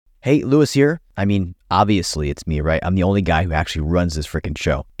Hey, Lewis here. I mean, obviously it's me, right? I'm the only guy who actually runs this freaking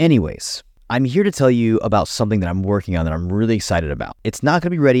show. Anyways, I'm here to tell you about something that I'm working on that I'm really excited about. It's not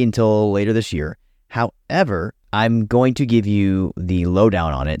going to be ready until later this year. However, I'm going to give you the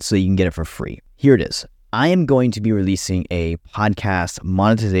lowdown on it so you can get it for free. Here it is. I am going to be releasing a podcast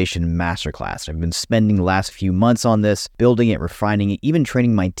monetization masterclass. I've been spending the last few months on this, building it, refining it, even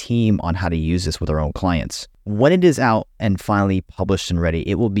training my team on how to use this with our own clients. When it is out and finally published and ready,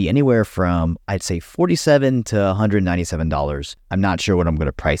 it will be anywhere from, I'd say, $47 to $197. I'm not sure what I'm going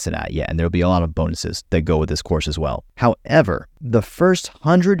to price it at yet, and there'll be a lot of bonuses that go with this course as well. However, the first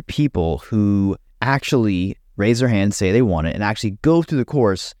 100 people who actually raise their hand, say they want it, and actually go through the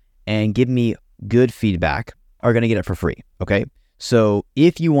course and give me good feedback are going to get it for free, okay? So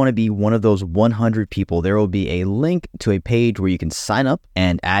if you want to be one of those 100 people, there will be a link to a page where you can sign up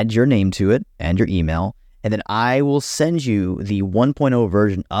and add your name to it and your email, and then I will send you the 1.0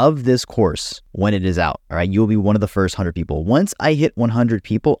 version of this course when it is out, all right? You'll be one of the first 100 people. Once I hit 100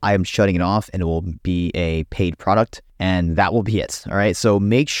 people, I am shutting it off and it will be a paid product, and that will be it, all right? So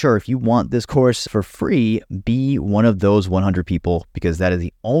make sure if you want this course for free, be one of those 100 people, because that is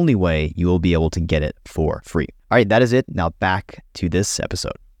the only way you will be able to get it for free. All right, that is it. Now back to this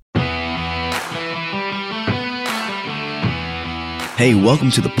episode. Hey, welcome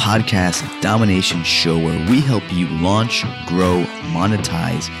to the Podcast Domination Show, where we help you launch, grow,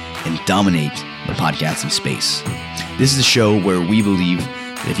 monetize, and dominate the podcasting space. This is a show where we believe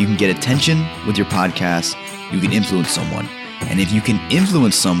that if you can get attention with your podcast, you can influence someone. And if you can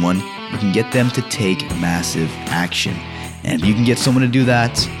influence someone, you can get them to take massive action. And if you can get someone to do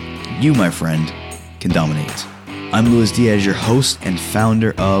that, you, my friend, can dominate. I'm Luis Diaz, your host and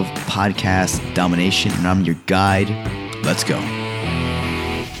founder of Podcast Domination, and I'm your guide. Let's go.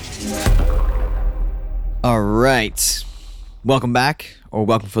 All right. Welcome back, or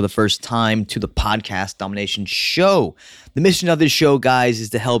welcome for the first time to the Podcast Domination Show. The mission of this show, guys, is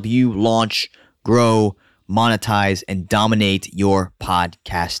to help you launch, grow, monetize, and dominate your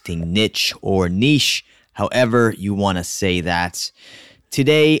podcasting niche or niche, however you want to say that.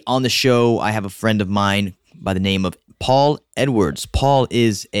 Today on the show, I have a friend of mine by the name of Paul Edwards. Paul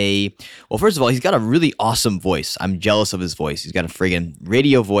is first of all, he's got a really awesome voice. I'm jealous of his voice. He's got a friggin'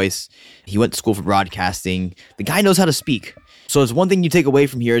 radio voice. He went to school for broadcasting. The guy knows how to speak. So it's one thing you take away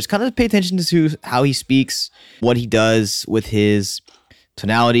from here is kind of pay attention to how he speaks, what he does with his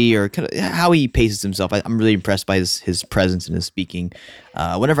tonality, or kind of how he paces himself. I'm really impressed by his presence and his speaking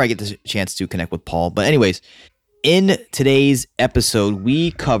whenever I get the chance to connect with Paul. But anyways, in today's episode,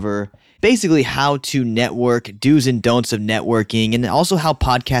 we cover basically how to network, do's and don'ts of networking, and also how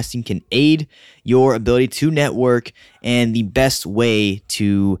podcasting can aid your ability to network and the best way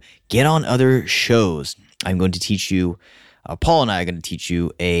to get on other shows. I'm going to teach you, Paul and I are going to teach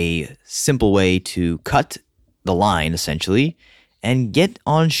you a simple way to cut the line, essentially, and get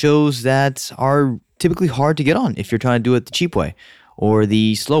on shows that are typically hard to get on if you're trying to do it the cheap way or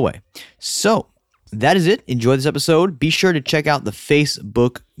the slow way. So that is it. Enjoy this episode. Be sure to check out the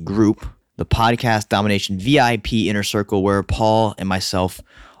Facebook group, the Podcast Domination VIP Inner Circle, where Paul and myself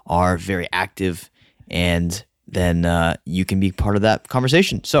are very active, and then you can be part of that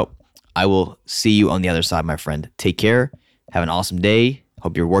conversation. So I will see you on the other side, my friend. Take care. Have an awesome day.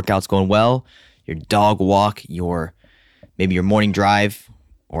 Hope your workout's going well. Your dog walk, maybe your morning drive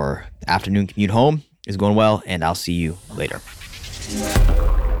or afternoon commute home is going well, and I'll see you later.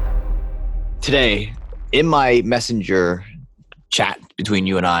 Today, in my messenger chat between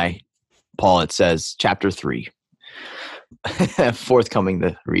you and I, Paul, it says chapter 3, forthcoming,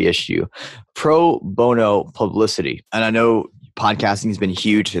 the reissue, pro bono publicity. And I know podcasting has been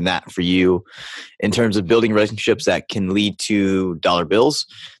huge in that for you in terms of building relationships that can lead to dollar bills,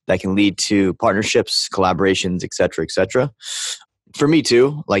 that can lead to partnerships, collaborations, et cetera, et cetera. For me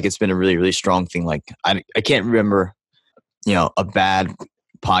too, like it's been a really, really strong thing. Like I can't remember, a bad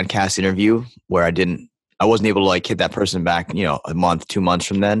podcast interview where I wasn't able to like hit that person back, a month, 2 months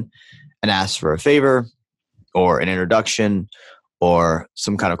from then and ask for a favor or an introduction or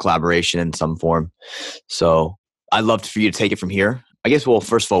some kind of collaboration in some form. So I'd love for you to take it from here. I guess, well,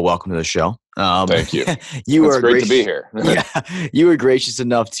 first of all, welcome to the show. Thank you. It's great to be here. Yeah, you were gracious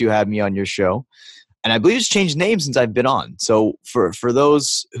enough to have me on your show. And I believe it's changed names since I've been on. So for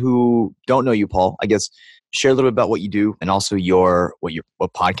those who don't know you, Paul, I guess share a little bit about what you do and also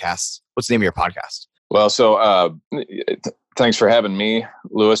what podcast. What's the name of your podcast? Well, so thanks for having me,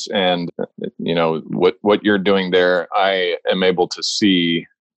 Lewis. And what you're doing there, I am able to see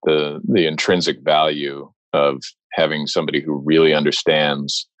the intrinsic value of having somebody who really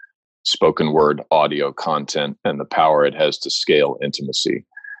understands spoken word audio content and the power it has to scale intimacy.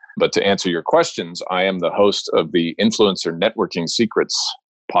 But to answer your questions, I am the host of the Influencer Networking Secrets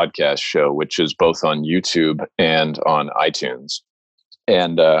podcast show, which is both on YouTube and on iTunes.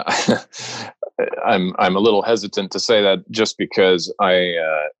 And I'm a little hesitant to say that just because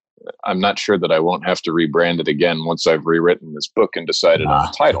I'm not sure that I won't have to rebrand it again once I've rewritten this book and decided on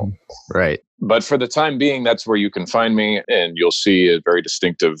a title. Right. But for the time being, that's where you can find me, and you'll see a very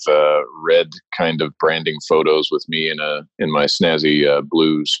distinctive red kind of branding photos with me in my snazzy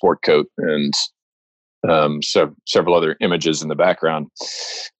blue sport coat and several other images in the background.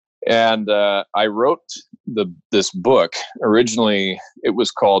 And I wrote this book. Originally, it was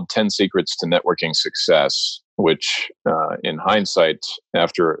called 10 Secrets to Networking Success, which in hindsight,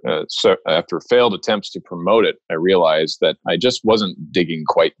 after failed attempts to promote it, I realized that I just wasn't digging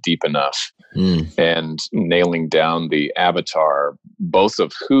quite deep enough and nailing down the avatar, both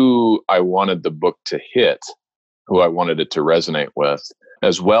of who I wanted the book to hit, who I wanted it to resonate with,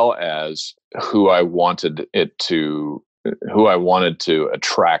 as well as who I wanted to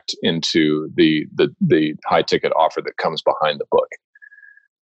attract into the high ticket offer that comes behind the book.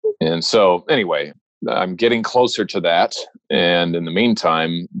 And so anyway, I'm getting closer to that. And in the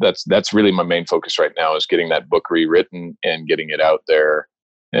meantime, that's really my main focus right now, is getting that book rewritten and getting it out there.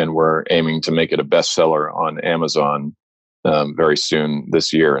 And we're aiming to make it a bestseller on Amazon very soon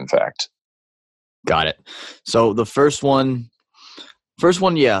this year, in fact. Got it. So the first one,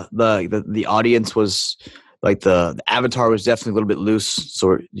 yeah, the audience was like the avatar was definitely a little bit loose,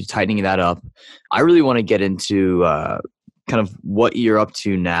 so you're tightening that up. I really want to get into kind of what you're up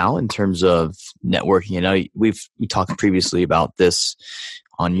to now in terms of networking. I know we talked previously about this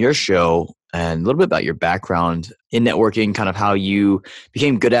on your show, and a little bit about your background in networking, kind of how you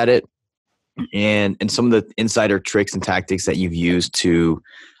became good at it, and some of the insider tricks and tactics that you've used to,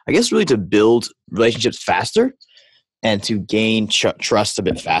 I guess, really to build relationships faster and to gain trust a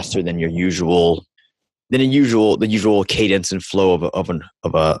bit faster than the usual cadence and flow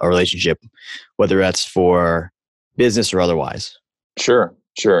of a relationship, whether that's for business or otherwise. Sure.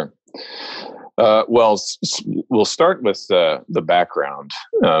 Well, we'll start with the background,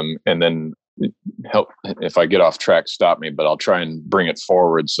 and then help. If I get off track, stop me, but I'll try and bring it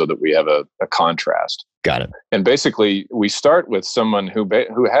forward so that we have a contrast. Got it. And basically, we start with someone who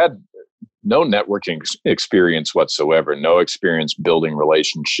had no networking experience whatsoever, no experience building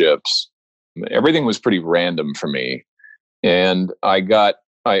relationships. Everything was pretty random for me. And I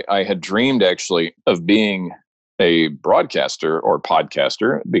had dreamed actually of being a broadcaster or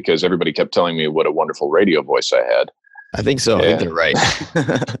podcaster, because everybody kept telling me what a wonderful radio voice I had. I think so. I think they're right.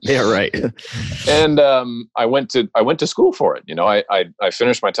 They are right. And I went to school for it. You know, I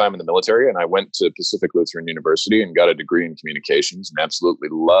finished my time in the military, and I went to Pacific Lutheran University and got a degree in communications, and absolutely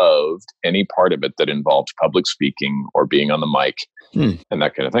loved any part of it that involved public speaking or being on the mic and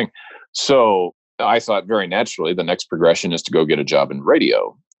that kind of thing. So I thought very naturally the next progression is to go get a job in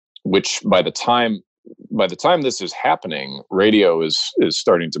radio, which by the time this is happening, radio is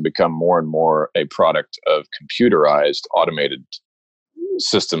starting to become more and more a product of computerized, automated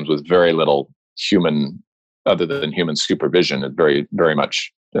systems with very little human, other than human supervision, and very, very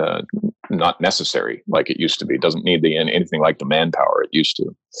much not necessary like it used to be. It doesn't need anything like the manpower it used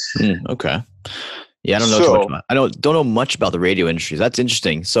to. Okay. Yeah, I don't know too much about. I don't know much about the radio industry. That's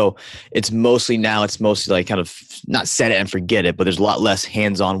interesting. So it's mostly like kind of not set it and forget it, but there's a lot less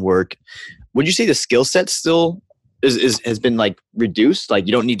hands-on work. Would you say the skill set still has been like reduced? Like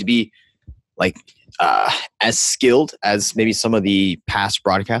you don't need to be like as skilled as maybe some of the past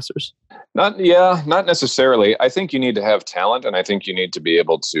broadcasters? Not necessarily. I think you need to have talent, and I think you need to be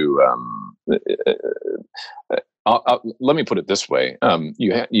able to. Let me put it this way: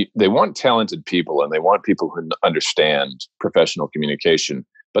 they want talented people, and they want people who understand professional communication,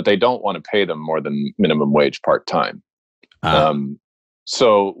 but they don't want to pay them more than minimum wage part-time.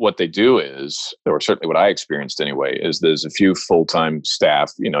 So what they do is, or certainly what I experienced anyway, is there's a few full-time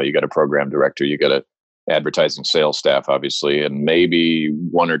staff. You know, you got a program director, you got a advertising sales staff, obviously, and maybe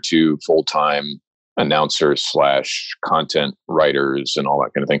one or two full-time announcers / content writers and all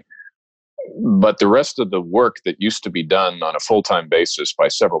that kind of thing. But the rest of the work that used to be done on a full-time basis by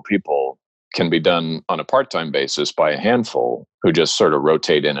several people can be done on a part-time basis by a handful who just sort of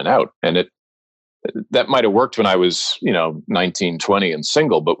rotate in and out. And that might have worked when I was, 19, 20 and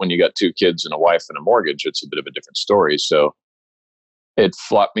single, but when you got 2 kids and a wife and a mortgage, it's a bit of a different story. So it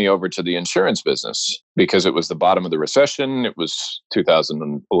flopped me over to the insurance business because it was the bottom of the recession. It was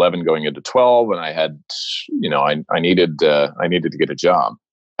 2011 going into 12, and I had, I needed to get a job.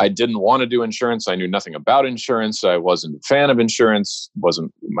 I didn't want to do insurance. I knew nothing about insurance. I wasn't a fan of insurance.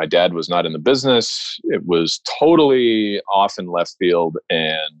 My dad was not in the business. It was totally off in left field.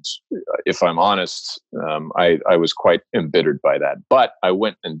 And if I'm honest, I was quite embittered by that. But I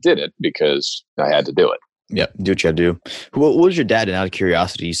went and did it because I had to do it. Yep. Do what you got to do. What was your dad in? Out of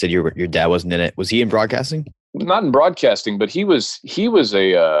curiosity, you said your dad wasn't in it. Was he in broadcasting? Not in broadcasting, but he was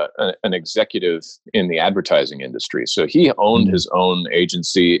an executive in the advertising industry. So he owned his own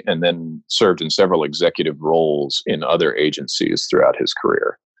agency and then served in several executive roles in other agencies throughout his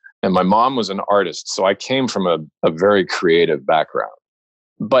career. And my mom was an artist, so I came from a very creative background.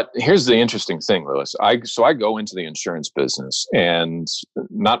 But here's the interesting thing, Lewis. I go into the insurance business, and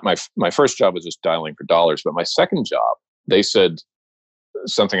not my first job was just dialing for dollars, but my second job, they said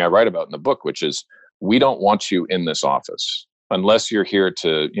something I write about in the book, which is, we don't want you in this office unless you're here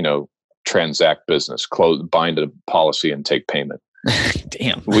to, transact business, bind a policy and take payment.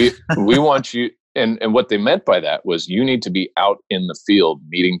 Damn. We want you. And what they meant by that was you need to be out in the field,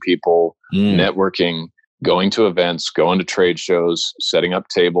 meeting people, networking, going to events, going to trade shows, setting up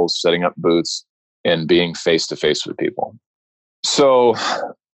tables, setting up booths, and being face to face with people. So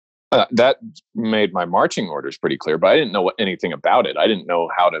that made my marching orders pretty clear, but I didn't know anything about it. I didn't know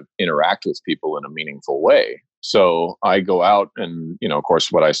how to interact with people in a meaningful way. So I go out and, of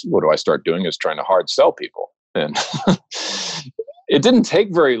course, what do I start doing is trying to hard sell people. And it didn't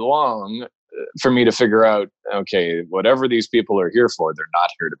take very long for me to figure out, okay, whatever these people are here for, they're not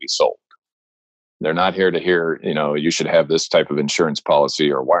here to be sold. They're not here to hear, you should have this type of insurance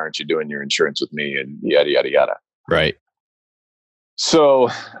policy, or why aren't you doing your insurance with me, and yada, yada, yada. Right. So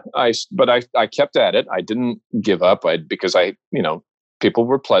I kept at it. I didn't give up. Because people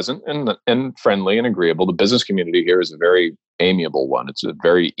were pleasant and friendly and agreeable. The business community here is a very amiable one. It's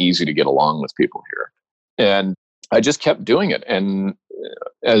very easy to get along with people here. And I just kept doing it. And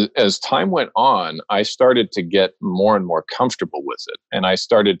as time went on, I started to get more and more comfortable with it. And I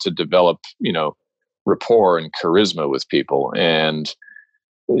started to develop, rapport and charisma with people. And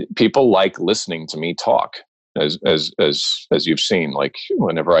people like listening to me talk. As you've seen, like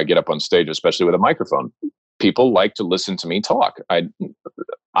whenever I get up on stage, especially with a microphone, people like to listen to me talk. I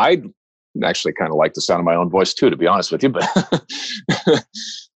actually kind of like the sound of my own voice too, to be honest with you.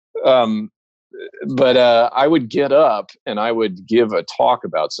 But I would get up and I would give a talk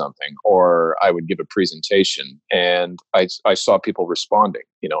about something, or I would give a presentation, and I saw people responding.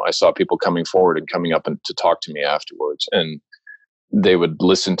 I saw people coming forward and coming up and to talk to me afterwards, and they would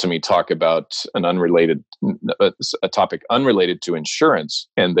listen to me talk about a topic unrelated to insurance,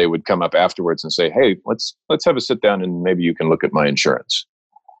 and they would come up afterwards and say, "Hey, let's have a sit down, and maybe you can look at my insurance."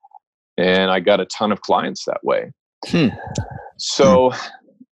 And I got a ton of clients that way. So,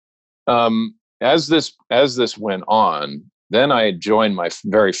 as this went on, then I joined my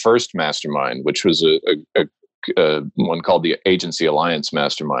very first mastermind, which was a one called the Agency Alliance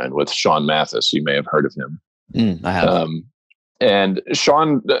Mastermind with Sean Mathis. You may have heard of him. I have. And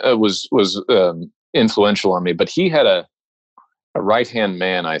Sean was influential on me, but he had a right-hand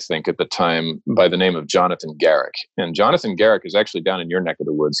man, I think, at the time by the name of Jonathan Garrick. And Jonathan Garrick is actually down in your neck of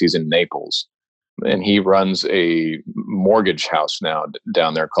the woods. He's in Naples, and he runs a mortgage house now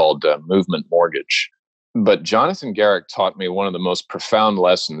down there called Movement Mortgage. But Jonathan Garrick taught me one of the most profound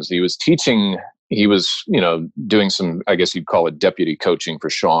lessons. He was doing some, I guess you'd call it deputy coaching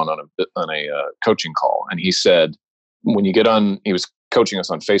for Sean on a coaching call. And he said, when you get on, he was coaching us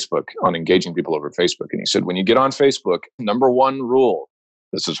on Facebook, on engaging people over Facebook. And he said, when you get on Facebook, number one rule,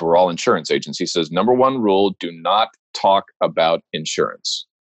 this is for all insurance agents. He says, number one rule, do not talk about insurance.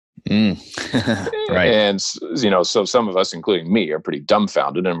 Right. And, so some of us, including me, are pretty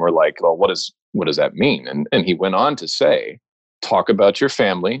dumbfounded. And we're like, well, what does that mean? And he went on to say, talk about your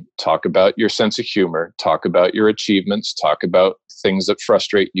family, talk about your sense of humor, talk about your achievements, talk about things that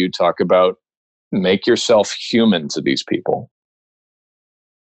frustrate you, make yourself human to these people,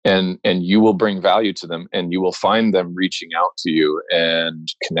 and you will bring value to them, and you will find them reaching out to you and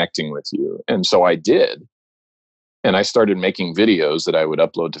connecting with you. And so I did. And I started making videos that I would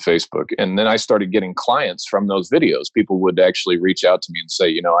upload to Facebook. And then I started getting clients from those videos. People would actually reach out to me and say,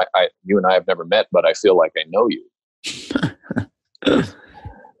 you and I have never met, but I feel like I know you.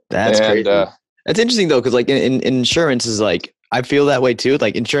 That's crazy. That's interesting though, because like in insurance is like, I feel that way too.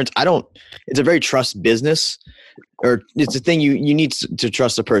 Like insurance, it's a very trust business, or it's a thing you need to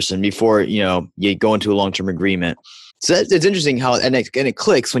trust a person before, you go into a long-term agreement. So it's interesting how, and it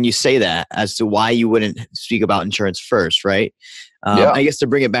clicks when you say that as to why you wouldn't speak about insurance first, right? I guess to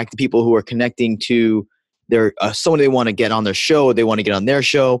bring it back to people who are connecting to their, someone they want to get on their show, they want to get on their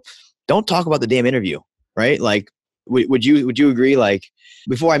show. Don't talk about the damn interview, right? Like Would you agree? Like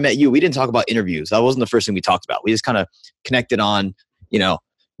before I met you, we didn't talk about interviews. That wasn't the first thing we talked about. We just kind of connected on,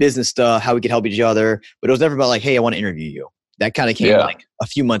 business stuff, how we could help each other, but it was never about like, hey, I want to interview you. That kind of came like a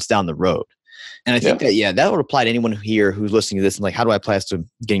few months down the road. And I think that would apply to anyone here who's listening to this and like, how do I apply this to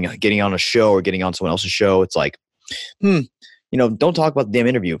getting on a show or getting on someone else's show? It's like, don't talk about the damn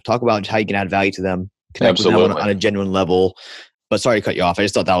interview. Talk about how you can add value to them, connect with them on a genuine level. But sorry to cut you off. I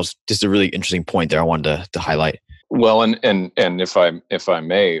just thought that was just a really interesting point there I wanted to highlight. Well, and if I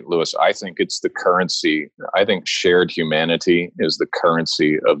may, Lewis, I think it's the currency. I think shared humanity is the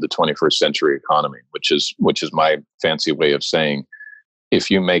currency of the 21st century economy, which is my fancy way of saying, if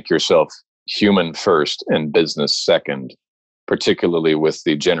you make yourself human first and business second, particularly with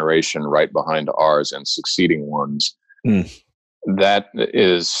the generation right behind ours and succeeding ones, that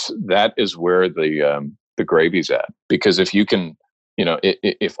is where the gravy's at. Because if you can,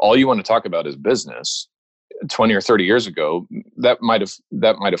 if all you want to talk about is business, 20 or 30 years ago, that might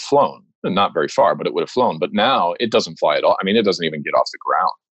have flown, and not very far, but it would have flown. But now it doesn't fly at all. I mean, it doesn't even get off the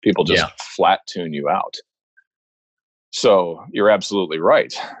ground. People just flat tune you out. So you're absolutely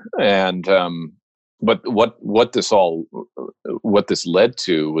right. And but what this led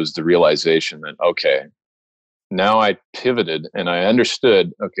to was the realization that, okay, now I pivoted and I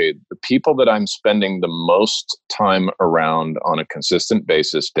understood, okay, the people that I'm spending the most time around on a consistent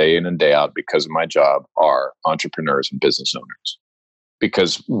basis, day in and day out, because of my job, are entrepreneurs and business owners.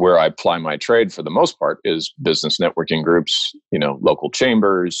 Because where I apply my trade for the most part is business networking groups, local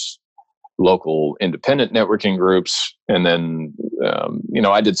chambers, local independent networking groups. And then,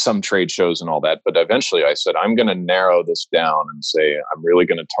 I did some trade shows and all that, but eventually I said, I'm going to narrow this down and say, I'm really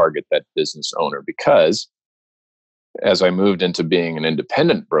going to target that business owner, because as I moved into being an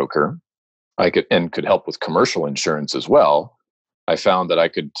independent broker, I could help with commercial insurance as well. I found that I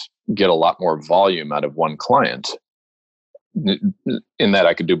could get a lot more volume out of one client, in that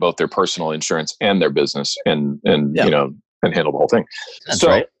I could do both their personal insurance and their business, and handle the whole thing. That's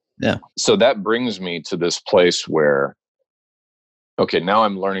right. Yeah. So that brings me to this place where, okay, now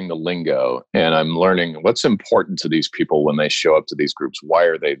I'm learning the lingo and I'm learning what's important to these people when they show up to these groups. Why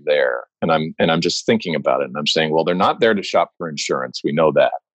are they there? And I'm just thinking about it, and I'm saying, well, they're not there to shop for insurance. We know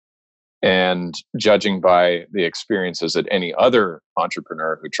that. And judging by the experiences that any other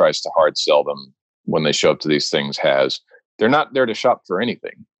entrepreneur who tries to hard sell them when they show up to these things has, they're not there to shop for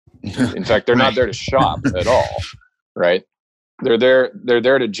anything. In fact, they're not there to shop at all, right? They're there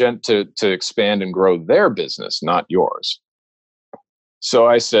to expand and grow their business, not yours. So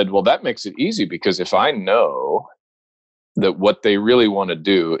I said, well, that makes it easy, because if I know that what they really want to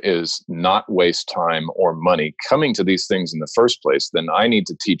do is not waste time or money coming to these things in the first place, then I need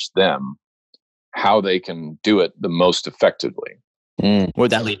to teach them how they can do it the most effectively. What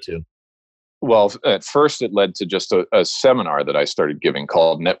would that lead to? Well, at first it led to just a seminar that I started giving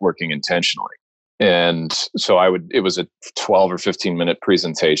called Networking Intentionally. And so it was a 12 or 15 minute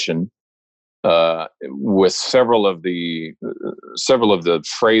presentation with several of the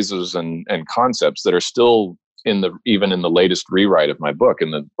phrases and concepts that are still even in the latest rewrite of my book,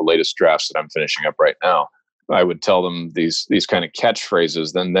 and the latest drafts that I'm finishing up right now. I would tell them these kind of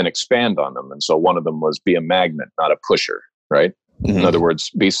catchphrases, then expand on them. And so one of them was, be a magnet, not a pusher, right? Mm-hmm. In other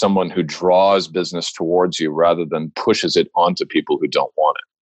words, be someone who draws business towards you rather than pushes it onto people who don't want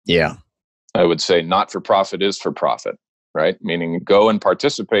it. Yeah. I would say not for profit is for profit, right? Meaning go and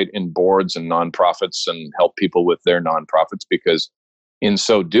participate in boards and nonprofits and help people with their nonprofits, because in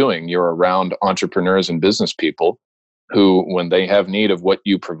so doing, you're around entrepreneurs and business people who, when they have need of what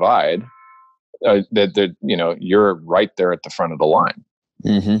you provide, you're right there at the front of the line.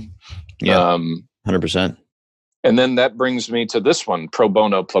 Mm-hmm. Yeah, 100%. And then that brings me to this one, pro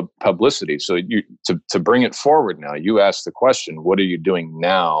bono publicity. So to bring it forward now, you asked the question, what are you doing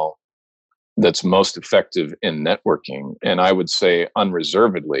now that's most effective in networking? And I would say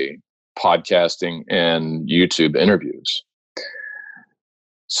unreservedly, podcasting and YouTube interviews.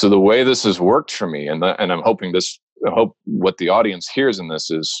 So the way this has worked for me, and I'm hoping I hope what the audience hears in this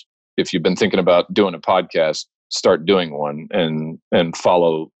is, if you've been thinking about doing a podcast, start doing one and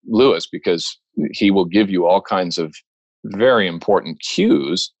follow Lewis, because he will give you all kinds of very important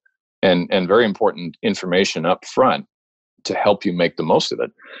cues and very important information up front to help you make the most of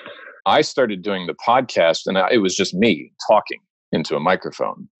it. I started doing the podcast, and it was just me talking into a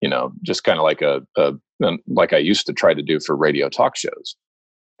microphone, just kind of like I used to try to do for radio talk shows.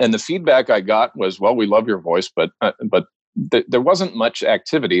 And the feedback I got was, well, we love your voice, but there wasn't much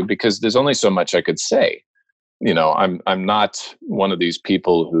activity because there's only so much I could say. I'm not one of these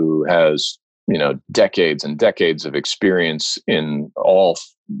people who has, decades and decades of experience in all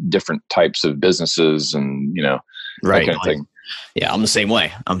different types of businesses and, Right. That kind of thing. Yeah, I'm the same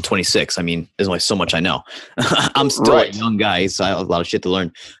way. I'm 26. I mean, there's only so much I know. I'm still a young guy, so I have a lot of shit to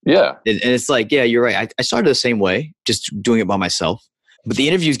learn. Yeah. And it's like, yeah, you're right. I started the same way, just doing it by myself. But the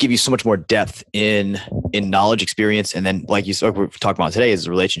interviews give you so much more depth in knowledge, experience, and then, like we're talking about today, is the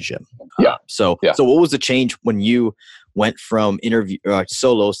relationship. Yeah. So what was the change when you went from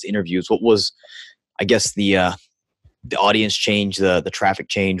solos to interviews? What was, I guess, the audience change, the traffic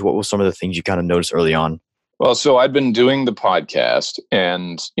change? What were some of the things you kind of noticed early on? Well, so I'd been doing the podcast,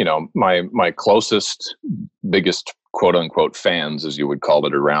 and my closest, biggest quote unquote fans, as you would call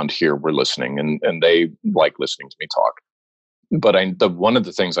it, around here were listening, and they like listening to me talk. But one of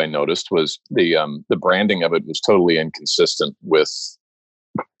the things I noticed was the branding of it was totally inconsistent with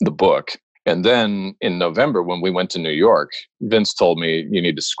the book. And then in November, when we went to New York, Vince told me, you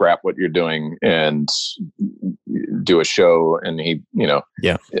need to scrap what you're doing and do a show. And he,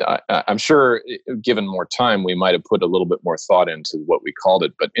 I'm sure given more time, we might have put a little bit more thought into what we called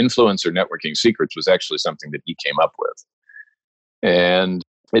it. But Influencer Networking Secrets was actually something that he came up with. And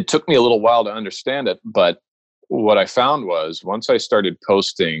it took me a little while to understand it. But what I found was once I started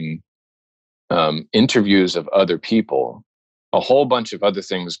posting interviews of other people, a whole bunch of other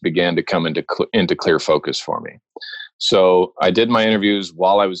things began to come into clear focus for me. So I did my interviews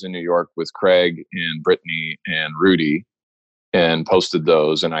while I was in New York with Craig and Brittany and Rudy and posted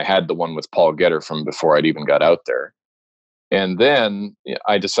those. And I had the one with Paul Getter from before I'd even got out there. And then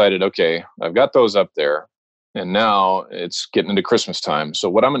I decided, okay, I've got those up there and now it's getting into Christmas time. So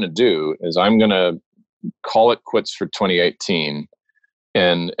what I'm going to do is I'm going to call it quits for 2018.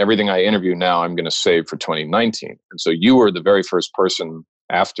 And everything I interview now, I'm going to save for 2019. And so you were the very first person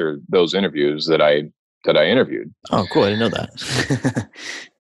after those interviews that I interviewed. Oh, cool. I didn't know that.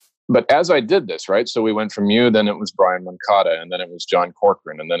 But as I did this, right? So we went from you, then it was Brian Moncada, and then it was John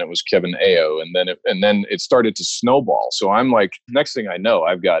Corcoran, and then it was Kevin Ayo, and then it started to snowball. So I'm like, next thing I know,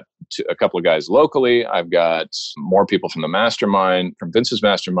 I've got a couple of guys locally. I've got more people from the mastermind, from Vince's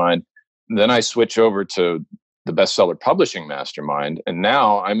mastermind. Then I switch over to the bestseller publishing mastermind. And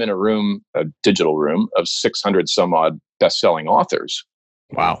now I'm in a digital room of 600 some odd best-selling authors.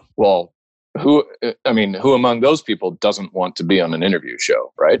 Wow. Well, who among those people doesn't want to be on an interview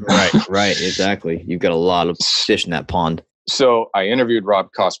show, right? Right. Exactly. You've got a lot of fish in that pond. So I interviewed Rob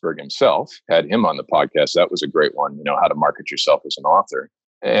Kosberg himself, had him on the podcast. That was a great one, how to market yourself as an author.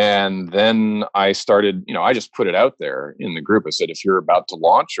 And then I started, I just put it out there in the group. I said, if you're about to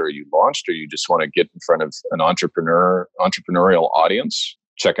launch or you launched or you just want to get in front of an entrepreneurial audience,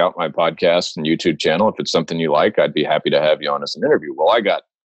 check out my podcast and YouTube channel. If it's something you like, I'd be happy to have you on as an interview. Well, I got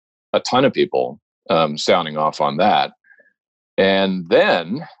a ton of people sounding off on that. And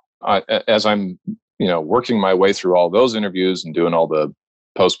then as I'm, working my way through all those interviews and doing all the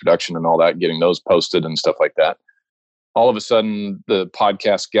post-production and all that, getting those posted and stuff like that, all of a sudden the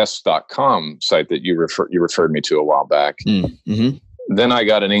podcastguests.com site that you referred me to a while back. Mm-hmm. Then I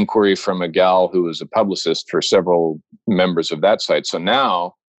got an inquiry from a gal who was a publicist for several members of that site. So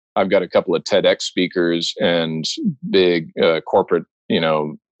now I've got a couple of TEDx speakers and big corporate,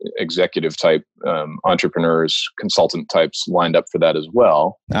 executive type entrepreneurs, consultant types lined up for that as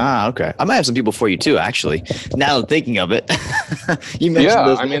well. Ah, okay. I might have some people for you too, actually. Now that I'm thinking of it, you mentioned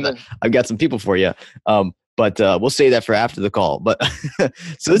those. I've got some people for you. But we'll say that for after the call. But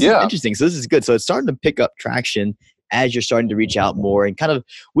so this is interesting. So this is good. So it's starting to pick up traction as you're starting to reach out more and kind of,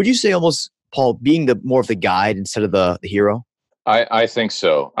 would you say almost, Paul, being more of the guide instead of the hero? I think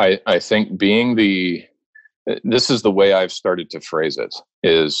so. I think this is the way I've started to phrase it,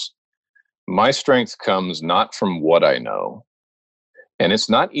 is my strength comes not from what I know, and it's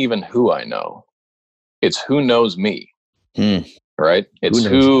not even who I know. It's who knows me. Right? It's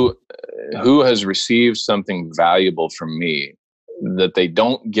who has received something valuable from me that they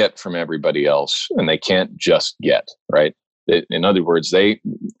don't get from everybody else, and they can't just get, right? In other words,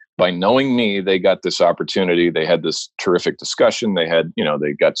 by knowing me, they got this opportunity. They had this terrific discussion. They had,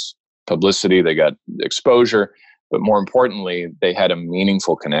 they got publicity, they got exposure, but more importantly, they had a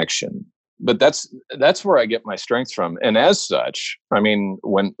meaningful connection. But that's where I get my strength from. And as such, I mean,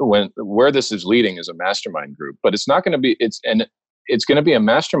 where this is leading is a mastermind group, but it's not going to be, it's going to be a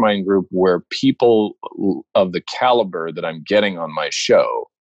mastermind group where people of the caliber that I'm getting on my show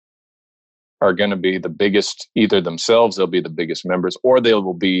are going to be the biggest, either themselves, they'll be the biggest members, or they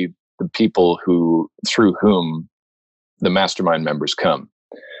will be the people through whom the mastermind members come.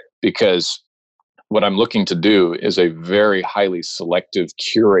 Because what I'm looking to do is a very highly selective,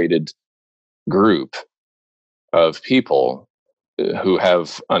 curated group of people who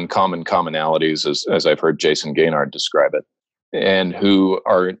have uncommon commonalities, as I've heard Jason Gaynard describe it. and who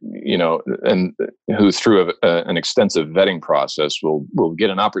are, and who through an extensive vetting process will get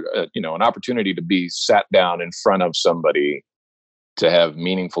an opportunity to be sat down in front of somebody to have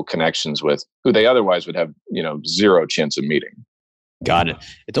meaningful connections with, who they otherwise would have, zero chance of meeting. Got it.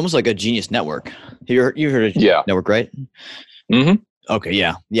 It's almost like a Genius Network. You heard of Yeah. Network, right? Mm-hmm. Okay,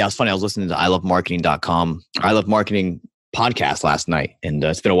 yeah. It's funny. I was listening to ilovemarketing.com. I Love Marketing podcast last night, and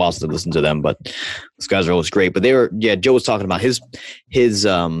it's been a while since I've listened to them, but those guys are always great. But Joe was talking about his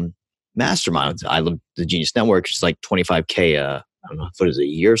mastermind. I Love the Genius Network. It's like 25K. I don't know, what is it, a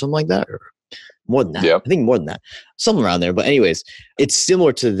year or something like that, or more than that. Yep. I think more than that, something around there. But anyways, it's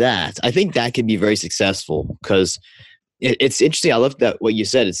similar to that. I think that could be very successful because it's interesting. I love that what you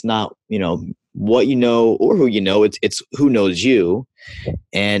said. It's not, what you know or who you know. It's who knows you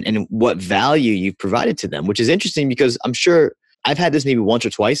and what value you've provided to them, which is interesting because I'm sure I've had this maybe once or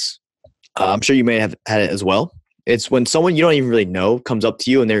twice. I'm sure you may have had it as well. It's when someone you don't even really know comes up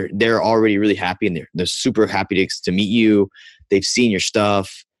to you and they're already really happy and they're super happy to meet you. They've seen your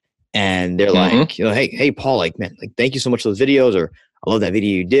stuff and they're like, hey, Paul, like, man, like, thank you so much for those videos, or I love that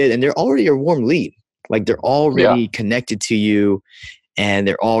video you did. And they're already a warm lead. Like they're already connected to you and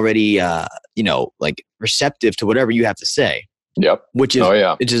they're already, like receptive to whatever you have to say. Yep. Which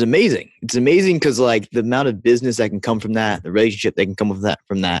is amazing. It's amazing because like the amount of business that can come from that, the relationship that can come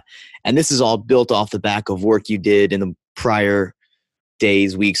from that. And this is all built off the back of work you did in the prior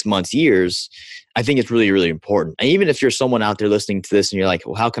days, weeks, months, years. I think it's really, really important. And even if you're someone out there listening to this and you're like,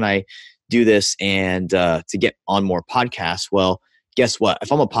 well, how can I do this and to get on more podcasts? Well, guess what?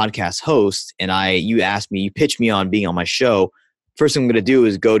 If I'm a podcast host and you pitch me on being on my show, first thing I'm going to do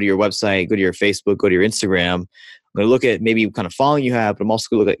is go to your website, go to your Facebook, go to your Instagram. I'm going to look at maybe what kind of following you have, but I'm also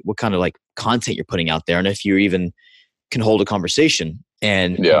going to look at what kind of like content you're putting out there. And if you even can hold a conversation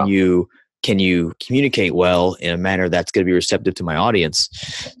and can you communicate well in a manner that's going to be receptive to my audience.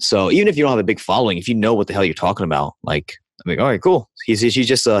 So even if you don't have a big following, if you know what the hell you're talking about, like, I'm like, all right, cool. He's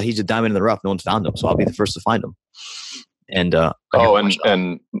a diamond in the rough. No one's found him. So I'll be the first to find him. And,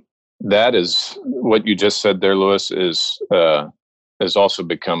 and that is what you just said there, Lewis, has also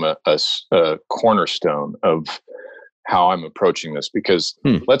become a cornerstone of how I'm approaching this, because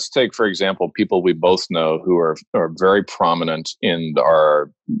let's take, for example, people we both know who are very prominent in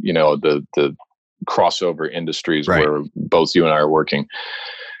our, the crossover industries where both you and I are working.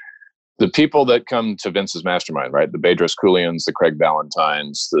 The people that come to Vince's mastermind, right? The Bedros Keuilians, the Craig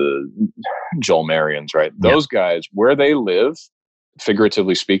Valentines, the Joel Marions, right? Those guys, where they live,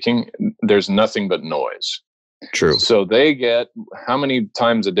 figuratively speaking, there's nothing but noise. True. So they get, how many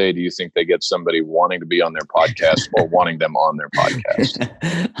times a day do you think they get somebody wanting to be on their podcast or wanting them on their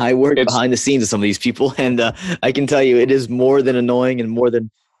podcast? I work behind the scenes of some of these people, and I can tell you it is more than annoying and more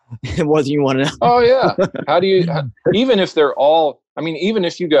than you want to know. Oh yeah. Even if they're all, even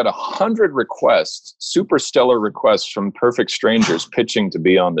if you got 100 requests, super stellar requests from perfect strangers pitching to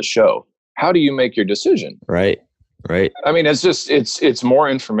be on the show, how do you make your decision? Right. It's more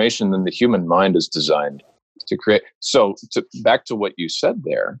information than the human mind is designed to create. So back to what you said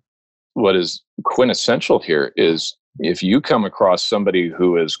there, what is quintessential here is if you come across somebody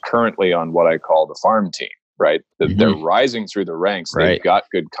who is currently on what I call the farm team, right? They're rising through the ranks. Right. They've got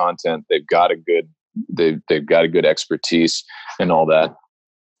good content. They've got a good expertise and all that.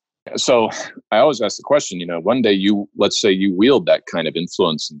 So I always ask the question, one day let's say you wield that kind of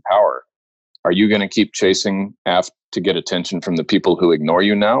influence and power. Are you going to keep chasing after to get attention from the people who ignore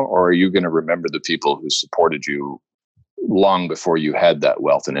you now? Or are you going to remember the people who supported you long before you had that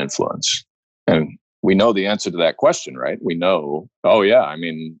wealth and influence? And we know the answer to that question, right? We know,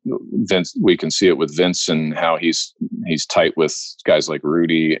 Vince, we can see it with Vince and how he's tight with guys like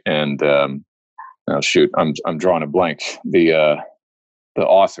Rudy and, I'm drawing a blank. The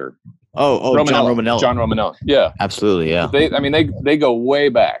author. John Romaniello. John Romaniello. Yeah, absolutely. Yeah. They go way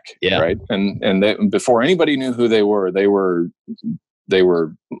back. Yeah. Right. And they, before anybody knew who they were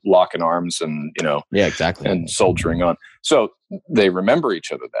locking arms and, yeah, exactly. And soldiering on. So they remember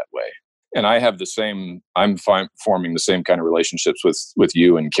each other that way. And I have I'm forming the same kind of relationships with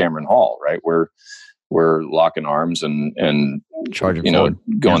you and Cameron Hall, right? We're locking arms and charging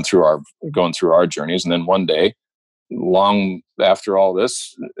going through our journeys. And then one day, long after all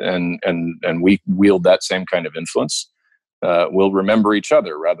this, and we wield that same kind of influence, we'll remember each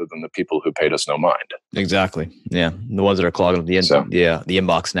other rather than the people who paid us no mind. Exactly. Yeah, the ones that are clogging the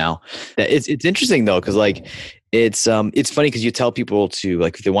inbox now. It's interesting though, because like it's funny because you tell people to,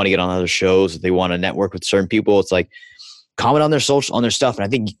 like, if they want to get on other shows, if they want to network with certain people, it's like comment on their stuff. And I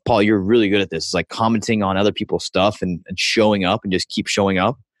think, Paul, you're really good at this. It's like commenting on other people's stuff and showing up and just keep showing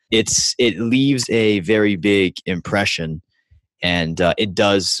up. It leaves a very big impression. and it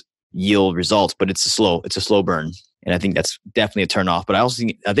does yield results, but it's a slow burn. And I think that's definitely a turn off. But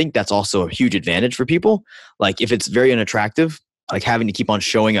I think that's also a huge advantage for people. Like if it's very unattractive, like having to keep on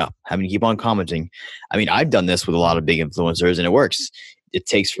showing up, having to keep on commenting. I mean, I've done this with a lot of big influencers and it works. It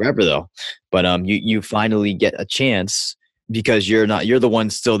takes forever though. But you finally get a chance because you're the one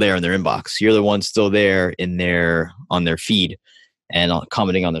still there in their inbox. You're the one still there on their feed and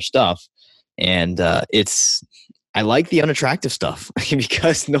commenting on their stuff. And I like the unattractive stuff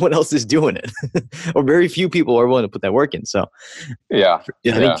because no one else is doing it, or very few people are willing to put that work in. So,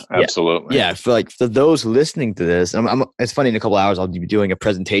 absolutely. Yeah, for those listening to this, it's funny. In a couple of hours, I'll be doing a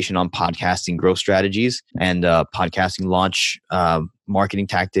presentation on podcasting growth strategies and podcasting launch marketing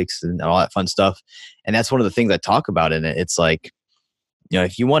tactics and all that fun stuff. And that's one of the things I talk about in it. It's like,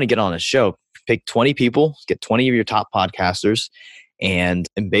 if you want to get on a show, pick 20 people, get 20 of your top podcasters, and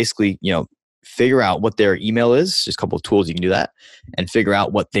basically, figure out what their email is. There's a couple of tools you can do that, and figure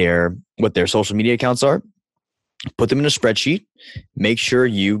out what their social media accounts are. Put them in a spreadsheet. Make sure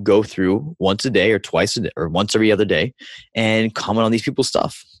you go through once a day or twice a day or once every other day and comment on these people's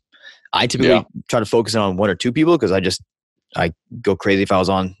stuff. I typically try to focus on one or two people because I go crazy if I was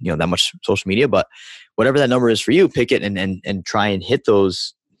on that much social media. But whatever that number is for you, pick it and try and hit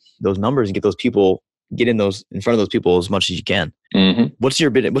those numbers and get in front of those people as much as you can. Mm-hmm. What's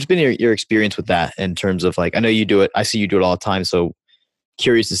been your experience with that in terms of I know you do it. I see you do it all the time. So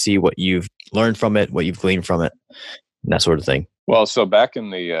curious to see what you've learned from it, what you've gleaned from it, and that sort of thing. Well, so back in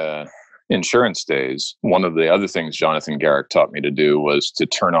the insurance days, one of the other things Jonathan Garrick taught me to do was to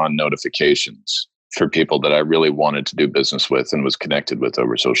turn on notifications for people that I really wanted to do business with and was connected with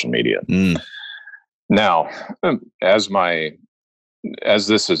over social media. Now, as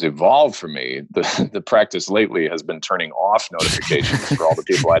this has evolved for me, the practice lately has been turning off notifications for all the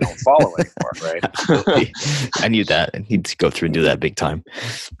people I don't follow anymore, right? Absolutely. I need that. I need to go through and do that big time.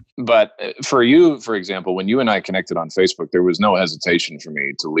 But for you, for example, when you and I connected on Facebook, there was no hesitation for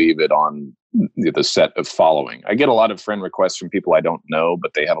me to leave it on the set of following. I get a lot of friend requests from people I don't know,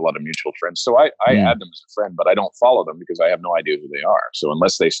 but they have a lot of mutual friends. So I add them as a friend, but I don't follow them because I have no idea who they are. So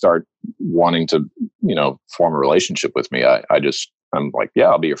unless they start wanting to, form a relationship with me, I'm like, yeah,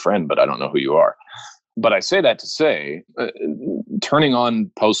 I'll be your friend, but I don't know who you are. But I say that to say, turning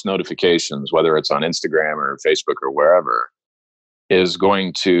on post notifications, whether it's on Instagram or Facebook or wherever, is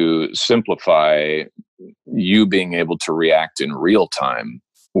going to simplify you being able to react in real time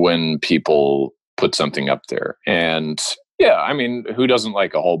when people put something up there. And yeah, I mean, who doesn't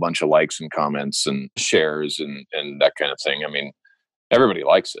like a whole bunch of likes and comments and shares and that kind of thing? I mean, everybody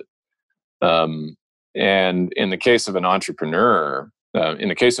likes it. And in the case of an entrepreneur, in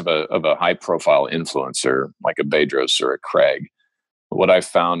the case of a high profile influencer like a Bedros or a Craig, what I've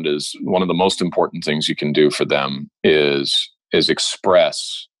found is one of the most important things you can do for them is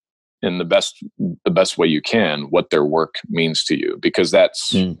express in the best way you can what their work means to you, because I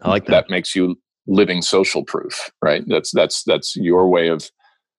like that makes you living social proof, right? That's your way of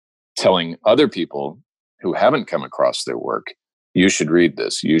telling other people who haven't come across their work, you should read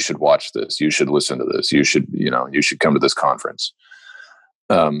this, you should watch this, you should listen to this, you should come to this conference.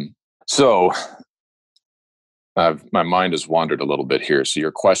 So my mind has wandered a little bit here. So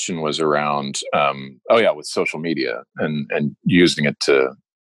your question was around, with social media and using it to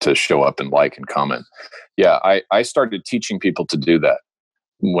show up and like and comment. Yeah, I started teaching people to do that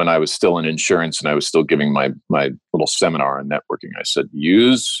when I was still in insurance and I was still giving my little seminar on networking. I said,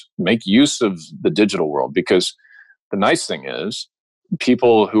 make use of the digital world, because the nice thing is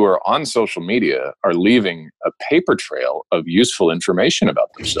people who are on social media are leaving a paper trail of useful information about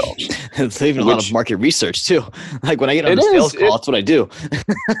themselves. It's leaving a lot of market research too. Like when I get on a sales call, that's what I do.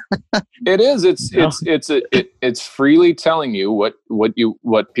 It is. It's freely telling you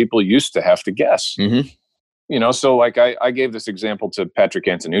what people used to have to guess. Mm-hmm. So like I gave this example to Patrick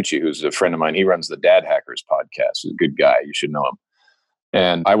Antonucci, who's a friend of mine. He runs the Dad Hackers podcast. He's a good guy. You should know him.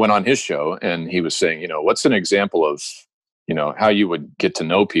 And I went on his show and he was saying, what's an example of, how you would get to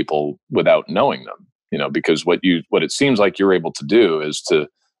know people without knowing them, because what it seems like you're able to do is to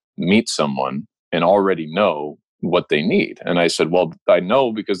meet someone and already know what they need. And I said, well, I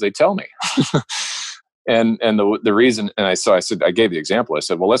know because they tell me. and the reason, and I said, I gave the example. I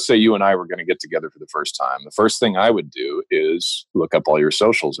said, well, let's say you and I were going to get together for the first time. The first thing I would do is look up all your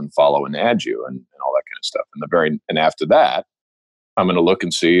socials and follow and add you and all that kind of stuff. And after that, I'm going to look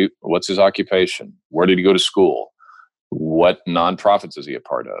and see what's his occupation. Where did he go to school? What nonprofits is he a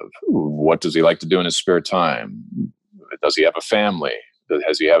part of? What does he like to do in his spare time? Does he have a family?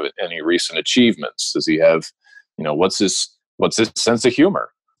 Has he have any recent achievements? Does he have, what's his sense of humor?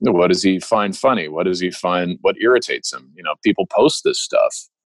 What does he find funny? What does he find? What irritates him? People post this stuff,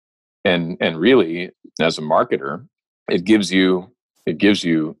 and really, as a marketer, it gives you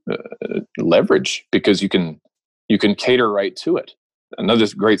leverage, because you can cater right to it. Another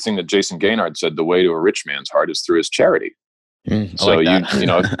great thing that Jason Gaynard said: the way to a rich man's heart is through his charity. So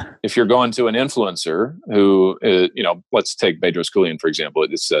if you're going to an influencer who, let's take Bedros Keuilian, for example.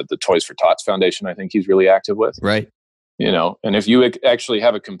 It's the Toys for Tots Foundation, I think he's really active with. Right. And if you actually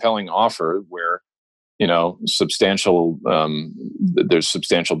have a compelling offer where, substantial, there's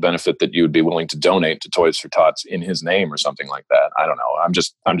substantial benefit that you would be willing to donate to Toys for Tots in his name or something like that. I don't know. I'm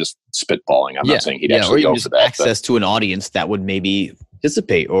just spitballing. I'm not saying he'd actually go for that. Access to an audience that would maybe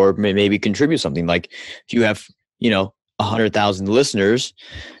participate or maybe contribute something. Like if you have, 100,000 listeners,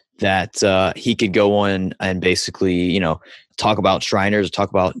 that he could go on and basically, talk about Shriners, talk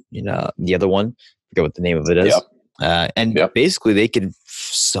about, the other one, I forget what the name of it is. Yep. Basically they could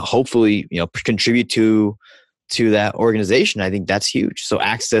hopefully, contribute to that organization. I think that's huge. So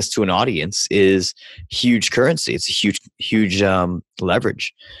access to an audience is huge currency. It's a huge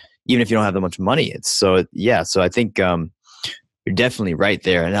leverage, even if you don't have that much money. So I think you're definitely right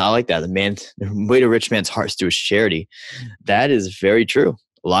there. And I like that. The way to a rich man's heart is through his charity. That is very true.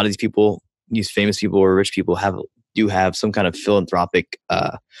 A lot of these people, these famous people or rich people do have some kind of philanthropic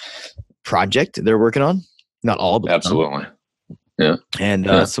project they're working on. Not all, but absolutely. Yeah. And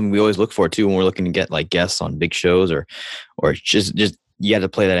something we always look for too when we're looking to get like guests on big shows or just you got to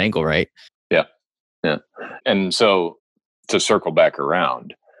play that angle, right? Yeah. Yeah. And so to circle back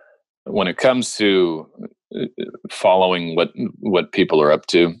around, when it comes to following what people are up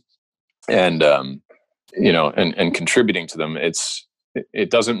to and and contributing to them, it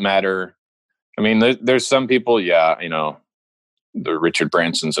doesn't matter. I mean, there's some people, the Richard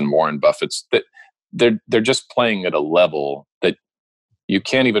Bransons and Warren Buffetts, that they're just playing at a level that you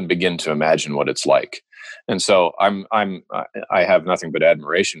can't even begin to imagine what it's like. And so I have nothing but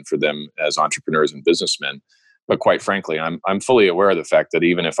admiration for them as entrepreneurs and businessmen. But quite frankly, I'm fully aware of the fact that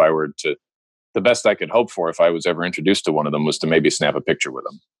even if I were to, the best I could hope for if I was ever introduced to one of them was to maybe snap a picture with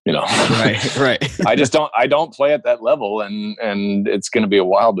them, Right. I don't play at that level, and it's going to be a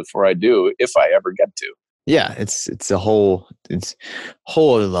while before I do, if I ever get to. Yeah, it's a whole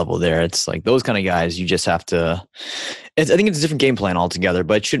other level there. It's like those kind of guys, you just have to. I think it's a different game plan altogether.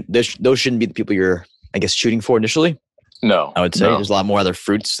 But those shouldn't be the people you're, I guess, shooting for initially. No, I would say there's a lot more other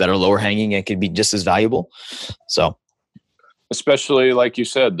fruits that are lower hanging and could be just as valuable. So, especially like you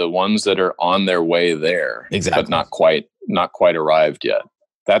said, the ones that are on their way there, exactly, but not quite arrived yet.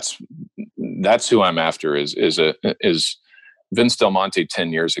 That's who I'm after. Is Vince Del Monte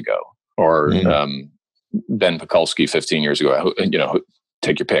 10 years ago, or Ben Pakulski 15 years ago?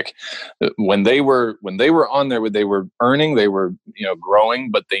 Take your pick. When they were on there, they were earning, they were growing,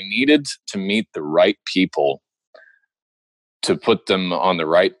 but they needed to meet the right people to put them on the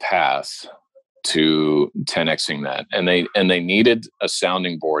right path to 10xing that. And they needed a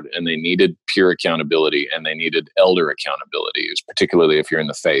sounding board, and they needed peer accountability, and they needed elder accountability, particularly if you're in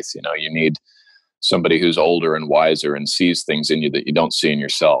the faith. You need somebody who's older and wiser and sees things in you that you don't see in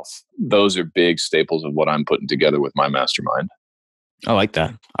yourself. Those are big staples of what I'm putting together with my mastermind. I like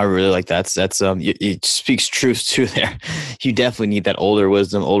that. I really like that. That's it speaks truth too there. You definitely need that older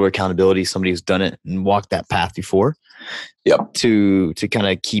wisdom, older accountability, somebody who's done it and walked that path before. Yep. To kind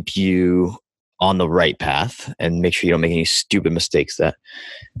of keep you on the right path and make sure you don't make any stupid mistakes that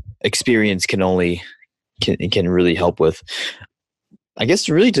experience can really help with. I guess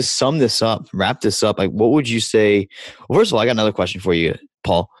really to sum this up, wrap this up, like what would you say? Well, first of all, I got another question for you,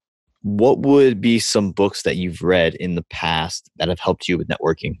 Paul. What would be some books that you've read in the past that have helped you with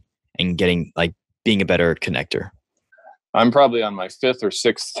networking and being a better connector? I'm probably on my 5th or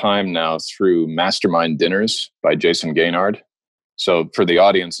 6th time now through Mastermind Dinners by Jason Gaynard. So for the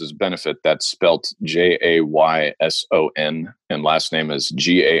audience's benefit, that's spelt Jayson, and last name is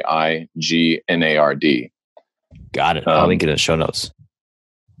Gaignard. Got it. I'll link it in the show notes.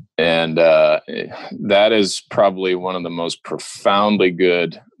 And that is probably one of the most profoundly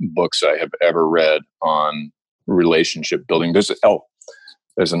good books I have ever read on relationship building.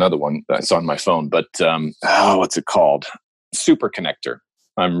 There's another one that's on my phone, but what's it called? Super Connector.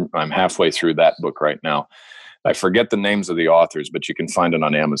 I'm halfway through that book right now. I forget the names of the authors, but you can find it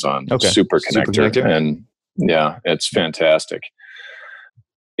on Amazon. Okay. Super Connector. And yeah, it's fantastic.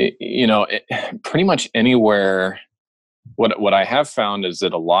 Pretty much anywhere. What I have found is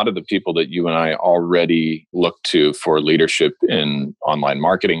that a lot of the people that you and I already look to for leadership in online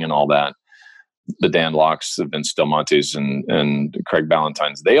marketing and all that, the Dan Locks, the Vince Del Montes, and Craig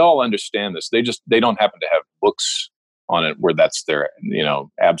Ballantynes, they all understand this. They don't happen to have books on it where that's their,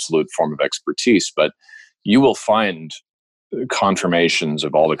 absolute form of expertise. But you will find confirmations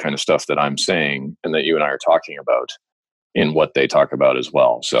of all the kind of stuff that I'm saying and that you and I are talking about in what they talk about as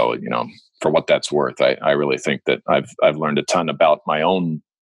well. So, for what that's worth, I really think that I've learned a ton about my own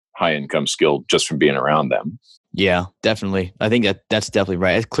high income skill just from being around them. Yeah, definitely. I think that's definitely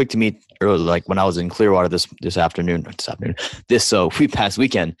right. It clicked to me early, like when I was in Clearwater this past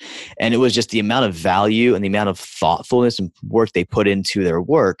weekend, and it was just the amount of value and the amount of thoughtfulness and work they put into their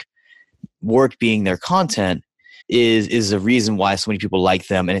work being their content is a reason why so many people like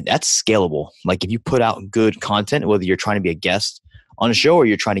them. And that's scalable. Like if you put out good content, whether you're trying to be a guest on a show or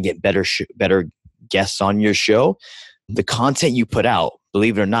you're trying to get better guests on your show, the content you put out,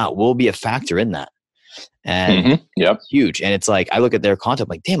 believe it or not, will be a factor in that. And huge. And it's like, I look at their content,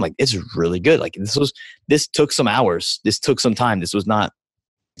 like, damn, like it's really good. Like this took some hours. This took some time. This was not,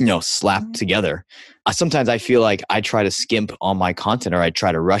 slapped together. Sometimes I feel like I try to skimp on my content or I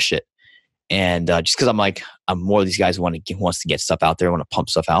try to rush it. And just because I'm more of these guys who wants to get stuff out there, want to pump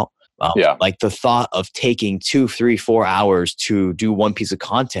stuff out. Like the thought of taking 2, 3, 4 hours to do one piece of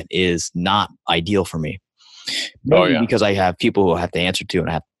content is not ideal for me. Maybe because I have people who I have to answer to, and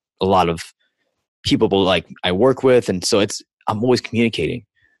I have a lot of people like I work with, and so I'm always communicating.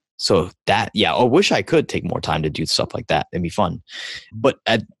 So that, I wish I could take more time to do stuff like that. It'd be fun. But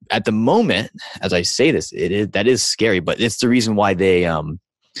at the moment, as I say this, that is scary, but it's the reason why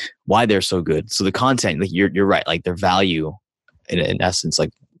they're so good. So the content, like you're right, like their value in essence,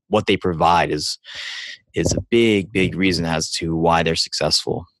 like what they provide is a big reason as to why they're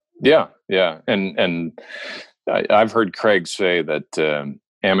successful. Yeah. And I've heard Craig say that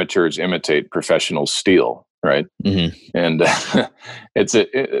amateurs imitate professionals steal, right? Mm-hmm. And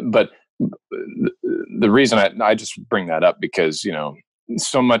but the reason I just bring that up because,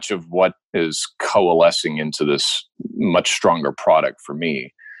 so much of what is coalescing into this much stronger product for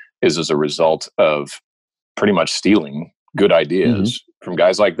me is as a result of pretty much stealing good ideas from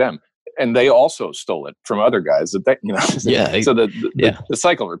guys like them. And they also stole it from other guys that so the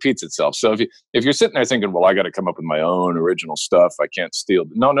cycle repeats itself. So if you're sitting there thinking, well, I got to come up with my own original stuff, I can't steal.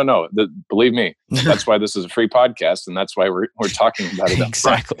 No. Believe me, that's why this is a free podcast, and that's why we're talking about it.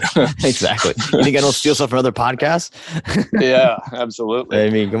 Exactly. You think I don't steal stuff from other podcasts? Yeah, absolutely. I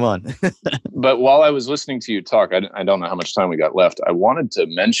mean, come on. But while I was listening to you talk, I don't know how much time we got left. I wanted to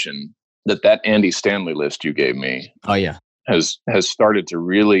mention that Andy Stanley list you gave me. Oh yeah. Has started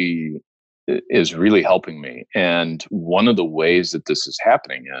to is really helping me. And one of the ways that this is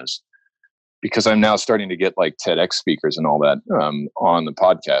happening is because I'm now starting to get like TEDx speakers and all that on the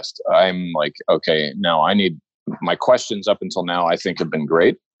podcast. I'm like, okay, now I need my questions up until now, I think have been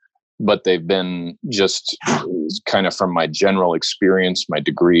great, but they've been just kind of from my general experience, my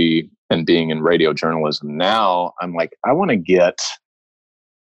degree, and being in radio journalism. Now I'm like, I want to get,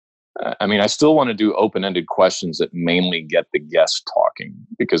 I still want to do open-ended questions that mainly get the guest talking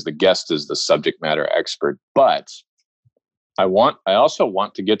because the guest is the subject matter expert. But I also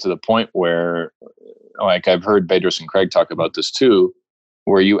want to get to the point where, like I've heard Bedros and Craig talk about this too,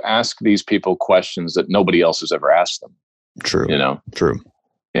 where you ask these people questions that nobody else has ever asked them. True. True.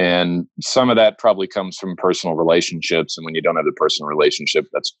 And some of that probably comes from personal relationships. And when you don't have the personal relationship,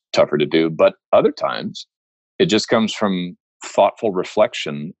 that's tougher to do. But other times it just comes from thoughtful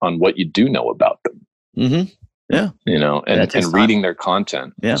reflection on what you do know about them. Mm-hmm. Yeah. And reading their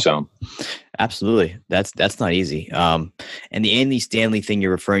content. Yeah. So absolutely. That's not easy. And the Andy Stanley thing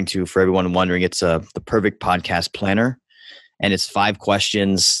you're referring to, for everyone wondering, it's the Perfect Podcast Planner. And it's 5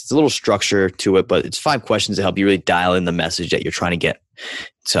 questions. It's a little structure to it, but it's 5 questions to help you really dial in the message that you're trying to get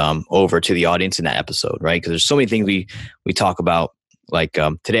over to the audience in that episode, right? Because there's so many things we talk about. Like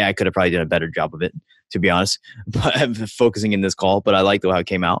today, I could have probably done a better job of it, to be honest, but focusing in this call. But I like how it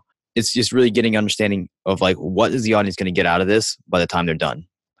came out. It's just really getting understanding of like what is the audience going to get out of this by the time they're done.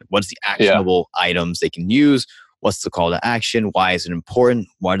 Like, what's the actionable items they can use? What's the call to action? Why is it important?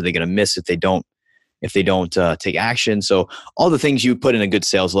 Why are they going to miss if they don't take action? So all the things you put in a good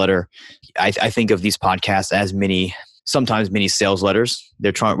sales letter, I think of these podcasts as sometimes mini sales letters.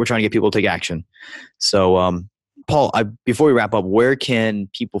 We're trying to get people to take action. So Paul, before we wrap up, where can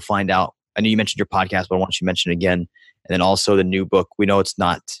people find out? I know you mentioned your podcast, but I want you to mention it again. And then also the new book. We know it's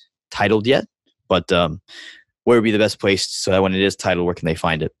not titled yet, but where would be the best place so that when it is titled, where can they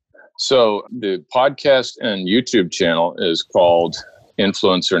find it? So the podcast and YouTube channel is called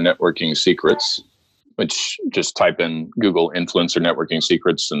Influencer Networking Secrets, which just type in Google Influencer Networking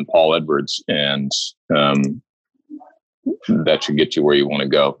Secrets and Paul Edwards, and that should get you where you want to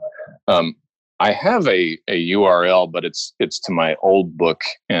go. I have a URL, but it's to my old book,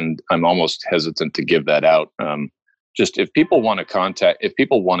 and I'm almost hesitant to give that out. just if people want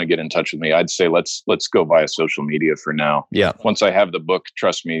to get in touch with me, I'd say let's go via social media for now. Yeah. Once I have the book,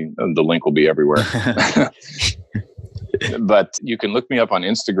 trust me, the link will be everywhere. But you can look me up on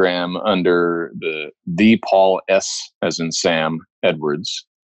Instagram under the Paul S as in Sam Edwards.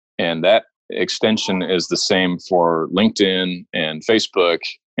 And that extension is the same for LinkedIn and Facebook.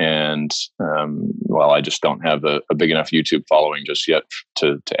 And I just don't have a big enough YouTube following just yet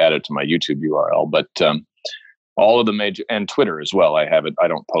to add it to my YouTube URL. But all of the major, and Twitter as well. I have it. I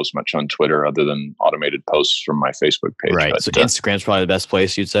don't post much on Twitter other than automated posts from my Facebook page. Right. But, so Instagram's probably the best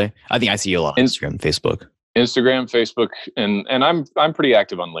place, you'd say. I think I see you a lot on Instagram, Facebook. Instagram, Facebook, and I'm pretty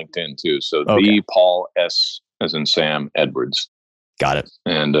active on LinkedIn too. So the Paul S as in Sam Edwards. Got it.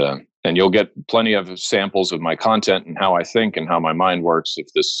 And you'll get plenty of samples of my content and how I think and how my mind works. If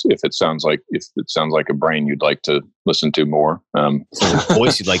it sounds like a brain you'd like to listen to more,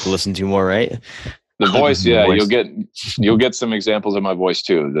 voice you'd like to listen to more, right? The voice, yeah, you'll get some examples of my voice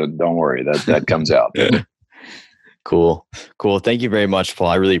too. Don't worry, that comes out. Cool. Thank you very much, Paul.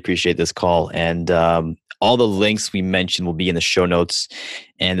 I really appreciate this call. And all the links we mentioned will be in the show notes.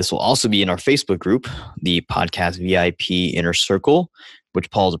 And this will also be in our Facebook group, the Podcast VIP Inner Circle, which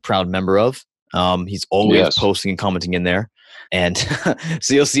Paul's a proud member of. He's always posting and commenting in there. And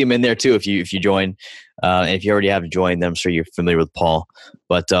so you'll see him in there too if you join. And if you already have joined, then I'm sure you're familiar with Paul.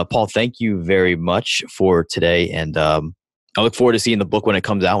 But Paul, thank you very much for today. And I look forward to seeing the book when it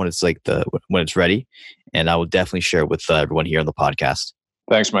comes out, when it's ready. And I will definitely share it with everyone here on the podcast.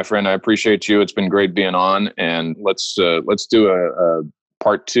 Thanks, my friend. I appreciate you. It's been great being on. And let's do a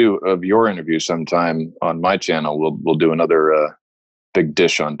part 2 of your interview sometime on my channel. We'll do another big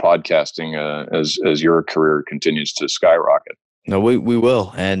dish on podcasting as your career continues to skyrocket. No, we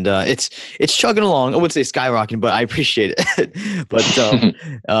will, and it's chugging along. I wouldn't say skyrocketing, but I appreciate it. But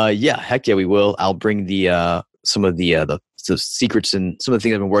heck yeah, we will. I'll bring some of the secrets and some of the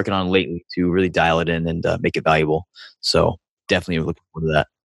things I've been working on lately to really dial it in and make it valuable. So definitely looking forward to that.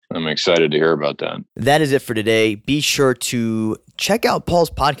 I'm excited to hear about that. That is it for today. Be sure to check out Paul's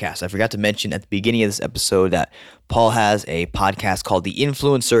podcast. I forgot to mention at the beginning of this episode that Paul has a podcast called The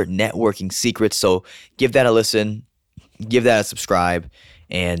Influencer Networking Secrets. So give that a listen, give that a subscribe,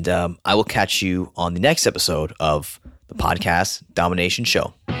 and I will catch you on the next episode of the Podcast Domination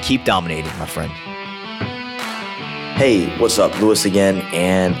Show. Keep dominating, my friend. Hey, what's up? Lewis again.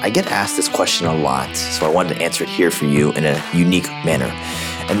 And I get asked this question a lot, so I wanted to answer it here for you in a unique manner.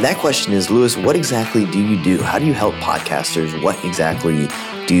 And that question is, Lewis, what exactly do you do? How do you help podcasters? What exactly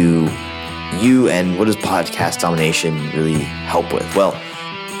do you and what does Podcast Domination really help with? Well,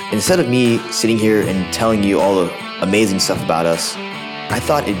 instead of me sitting here and telling you all the amazing stuff about us, I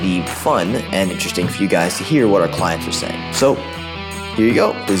thought it'd be fun and interesting for you guys to hear what our clients are saying. So here you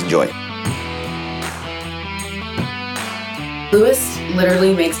go. Please enjoy. Lewis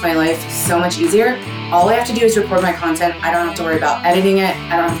literally makes my life so much easier. All I have to do is record my content. I don't have to worry about editing it.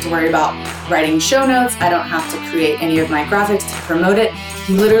 I don't have to worry about writing show notes. I don't have to create any of my graphics to promote it.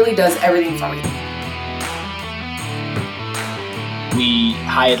 He literally does everything for me. We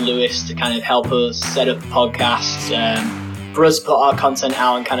hired Lewis to kind of help us set up podcasts, for us to put our content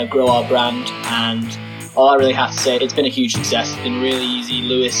out and kind of grow our brand. And all I really have to say, it's been a huge success. It's been really easy.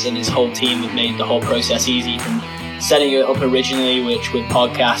 Lewis and his whole team have made the whole process easy, from setting it up originally, which with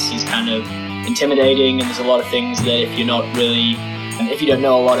podcasts is kind of intimidating, and there's a lot of things that if you don't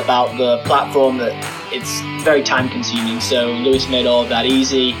know a lot about the platform, that it's very time consuming. So Lewis made all of that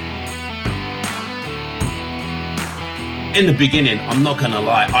easy. In the beginning, I'm not gonna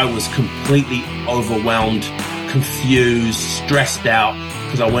lie, I was completely overwhelmed, confused, stressed out,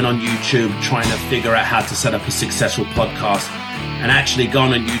 because I went on YouTube trying to figure out how to set up a successful podcast. And actually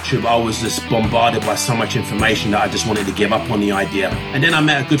going on YouTube, I was just bombarded by so much information that I just wanted to give up on the idea. And then I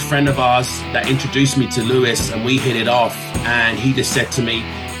met a good friend of ours that introduced me to Lewis, and we hit it off. And he just said to me,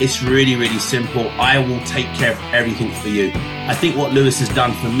 it's really, really simple. I will take care of everything for you. I think what Lewis has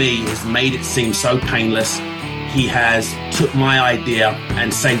done for me is made it seem so painless. He has took my idea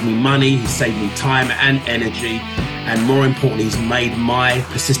and saved me money. He saved me time and energy. And more importantly, he's made my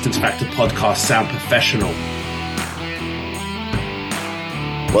Persistence Factor podcast sound professional.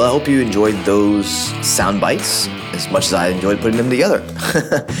 Well, I hope you enjoyed those sound bites as much as I enjoyed putting them together.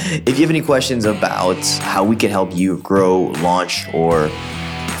 If you have any questions about how we can help you grow, launch, or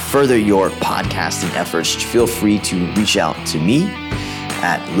further your podcasting efforts, feel free to reach out to me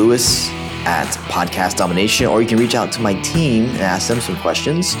at Lewis@Podcast Domination, or you can reach out to my team and ask them some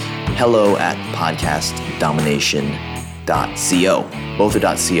questions. hello@podcastdomination.co. Both are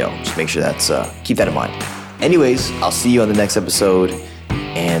 .co. Just make sure keep that in mind. Anyways, I'll see you on the next episode.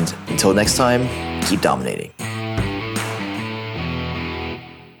 And until next time, keep dominating.